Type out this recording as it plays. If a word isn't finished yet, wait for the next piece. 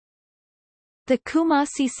The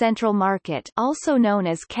Kumasi Central Market, also known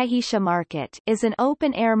as Kejetia Market, is an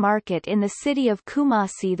open-air market in the city of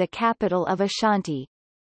Kumasi, the capital of Ashanti.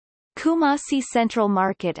 Kumasi Central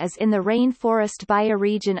Market is in the rainforest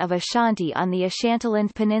bioregion of Ashanti on the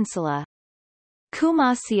Ashantiland Peninsula.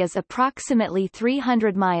 Kumasi is approximately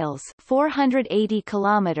 300 miles 480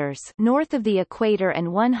 kilometers north of the equator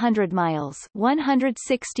and 100 miles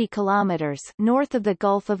 160 kilometers north of the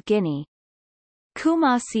Gulf of Guinea.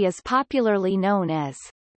 Kumasi is popularly known as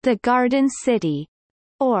the Garden City,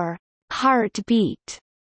 or Heartbeat,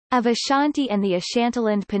 of Ashanti and the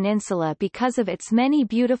Ashantiland Peninsula because of its many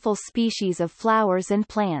beautiful species of flowers and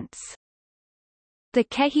plants. The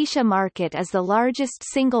Kejetia Market is the largest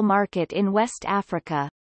single market in West Africa.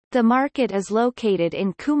 The market is located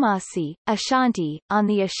in Kumasi, Ashanti, on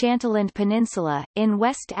the Ashantiland Peninsula, in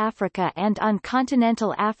West Africa and on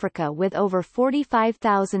continental Africa with over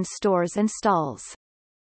 45,000 stores and stalls.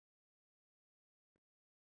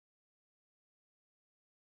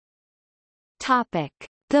 Topic: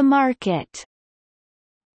 The market.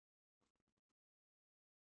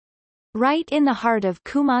 Right in the heart of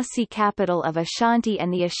Kumasi, capital of Ashanti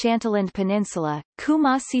and the Ashantiland Peninsula,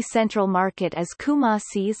 Kumasi Central Market is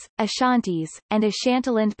Kumasi's, Ashanti's, and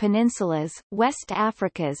Ashantiland Peninsula's, West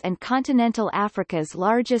Africa's and continental Africa's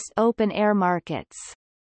largest open-air markets.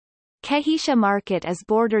 Kejetia Market is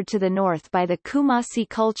bordered to the north by the Kumasi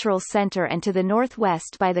Cultural Center and to the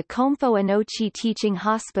northwest by the Komfo Anochi Teaching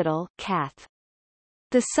Hospital (KATH).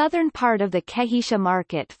 The southern part of the Kejetia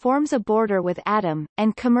Market forms a border with Adam,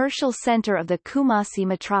 and commercial center of the Kumasi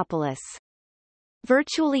metropolis.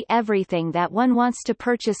 Virtually everything that one wants to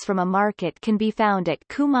purchase from a market can be found at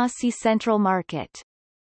Kumasi Central Market.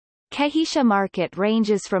 Kejetia Market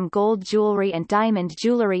ranges from gold jewelry and diamond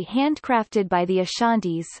jewelry handcrafted by the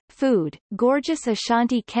Ashantis, food, gorgeous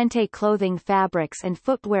Ashanti kente clothing, fabrics and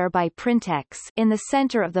footwear by Printex in the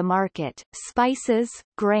center of the market, spices,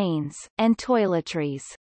 grains, and toiletries.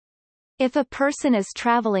 If a person is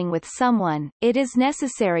traveling with someone, it is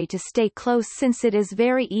necessary to stay close since it is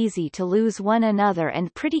very easy to lose one another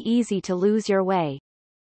and pretty easy to lose your way.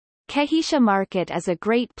 Kejetia Market is a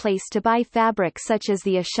great place to buy fabric such as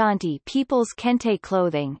the Ashanti people's kente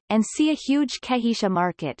clothing, and see a huge Kejetia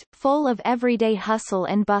Market, full of everyday hustle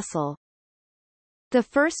and bustle. The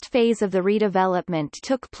first phase of the redevelopment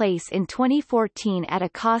took place in 2014 at a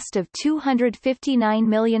cost of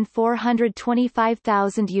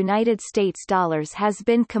 $259,425,000 has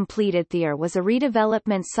been completed. There was a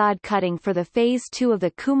redevelopment sod cutting for the Phase 2 of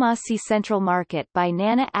the Kumasi Central Market by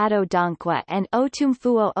Nana Addo Dankwa and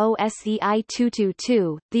Otumfuo Osei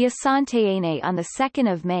 222, the Asantehene on 2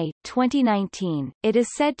 May, 2019. It is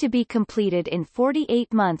said to be completed in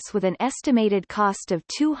 48 months with an estimated cost of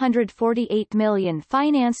 $248 million,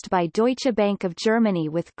 financed by Deutsche Bank of Germany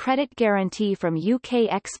with credit guarantee from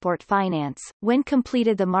UK Export Finance. When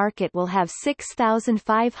completed, the market will have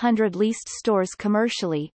 6,500 leased stores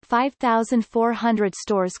commercially, 5,400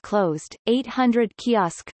 stores closed, 800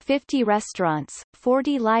 kiosks, 50 restaurants,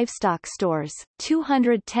 40 livestock stores,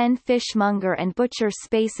 210 fishmonger and butcher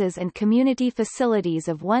spaces and community facilities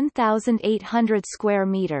of 1,800 square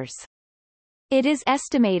meters. It is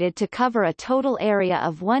estimated to cover a total area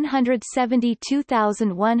of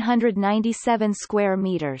 172,197 square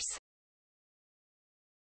meters.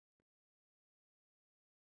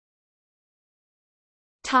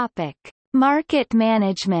 Topic: Market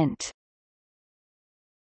management.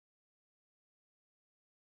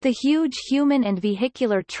 The huge human and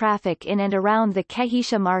vehicular traffic in and around the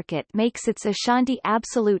Kejetia Market makes its Ashanti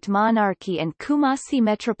absolute monarchy and Kumasi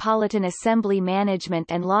Metropolitan Assembly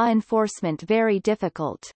management and law enforcement very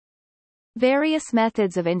difficult. Various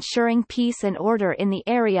methods of ensuring peace and order in the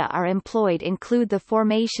area are employed, include the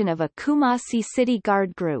formation of a Kumasi City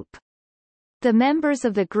Guard Group. The members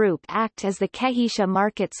of the group act as the Kejetia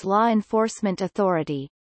Market's law enforcement authority.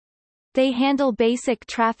 They handle basic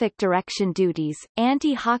traffic direction duties,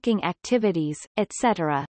 anti-hawking activities,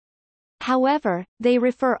 etc. However, they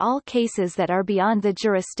refer all cases that are beyond the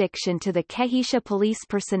jurisdiction to the Kejetia police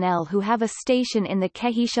personnel who have a station in the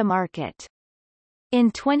Kejetia Market.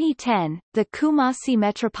 In 2010, the Kumasi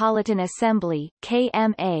Metropolitan Assembly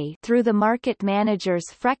 (KMA) through the market managers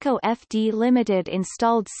Freco FD Limited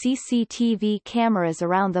installed CCTV cameras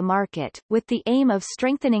around the market, with the aim of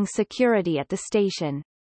strengthening security at the station.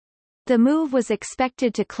 The move was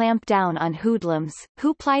expected to clamp down on hoodlums,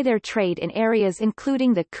 who ply their trade in areas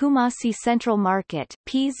including the Kumasi Central Market,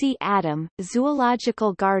 PZ Adam,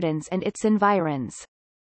 Zoological Gardens and its environs.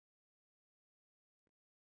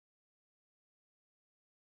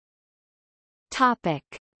 Topic: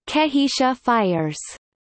 Kejetia Fires.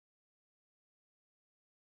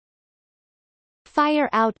 Fire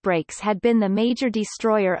outbreaks had been the major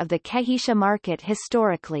destroyer of the Kejetia market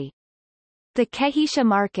historically. The Kejetia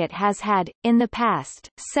market has had, in the past,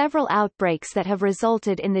 several outbreaks that have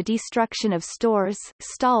resulted in the destruction of stores,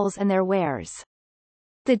 stalls and their wares.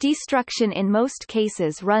 The destruction in most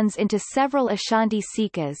cases runs into several Ashanti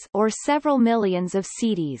cikas or several millions of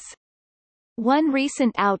cedis. One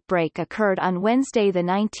recent outbreak occurred on Wednesday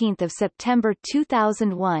 19 September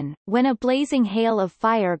 2001, when a blazing hail of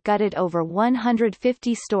fire gutted over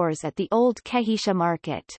 150 stores at the old Kejetia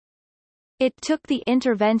market. It took the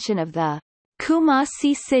intervention of the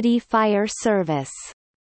Kumasi City Fire Service,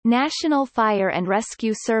 National Fire and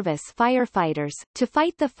Rescue Service firefighters, to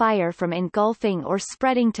fight the fire from engulfing or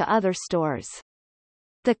spreading to other stores.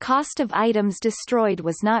 The cost of items destroyed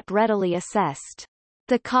was not readily assessed.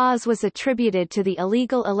 The cause was attributed to the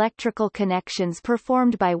illegal electrical connections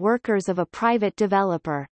performed by workers of a private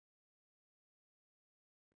developer.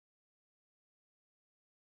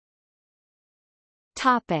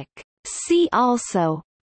 Topic. See also: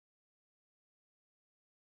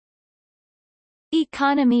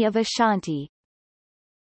 Economy of Ashanti.